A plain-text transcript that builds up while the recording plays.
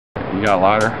You got a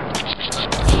lighter? I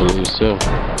believe so.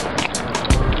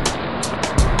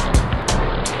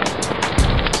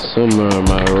 Somewhere in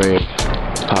my red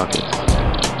pocket.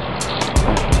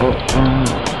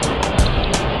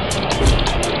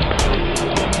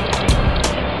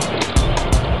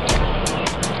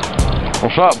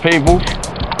 What's up, people?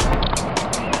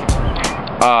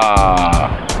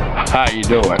 How you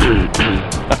doing?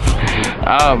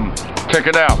 Check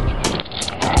it out.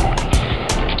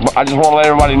 I just want to let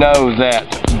everybody know that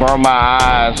Burn My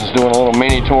Eyes is doing a little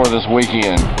mini tour this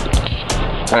weekend.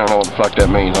 I don't know what the fuck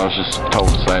that means. I was just told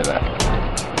to say that.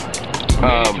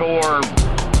 Mini tour,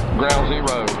 Ground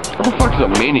Zero. What the fuck is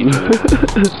a mini tour?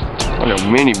 Like a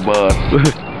mini bus.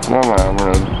 I'm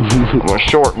a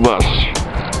short bus.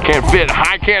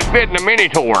 I can't fit in a mini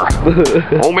tour.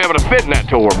 I won't be able to fit in that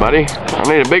tour, buddy. I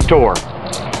need a big tour.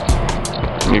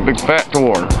 I need a big fat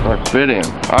tour so I can fit in.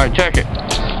 Alright, check it.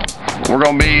 We're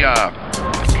gonna be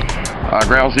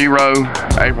Ground Zero,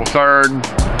 April 3rd.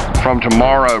 From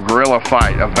tomorrow, Gorilla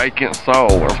Fight, a Vacant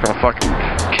Soul. It's gonna fucking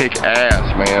kick ass,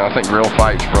 man. I think Gorilla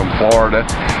Fight's from Florida.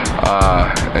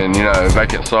 And you know,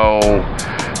 Vacant Soul,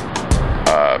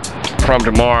 from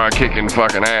tomorrow, kicking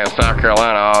fucking ass, South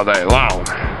Carolina all day long.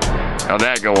 How's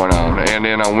that going on? And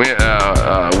then on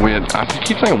I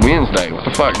keep saying Wednesday. What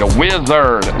the fuck? The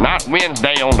Wizard, not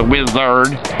Wednesday on the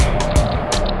Wizard.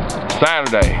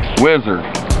 Saturday, Wizard,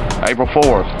 April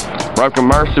 4th. Broken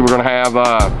Mercy, we're gonna have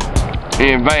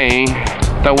In Vain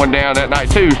throwing down that night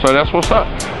too. So that's what's up.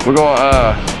 We're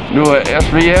gonna do a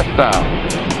SVS style.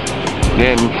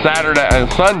 Then Saturday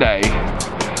and Sunday.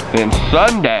 Then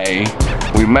Sunday,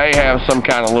 we may have some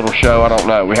kind of little show. I don't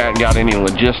know. We hadn't got any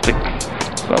logistics.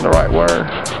 Is that the right word?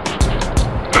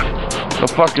 The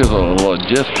fuck is a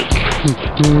logistic?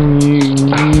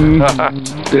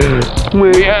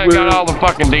 We haven't got all the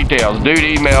fucking details. Dude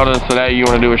emailed us today. You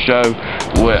want to do a show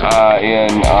with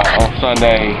on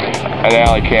Sunday at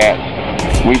Alley Cats?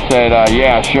 We said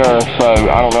yeah, sure. So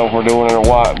I don't know if we're doing it or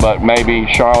what, but maybe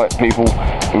Charlotte people,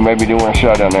 we may be doing a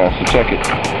show down there. So check it.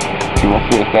 If you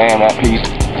want to see us damn that piece.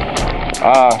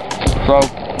 So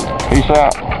peace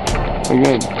out. Be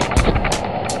good.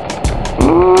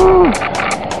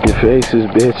 Your faces,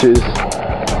 bitches.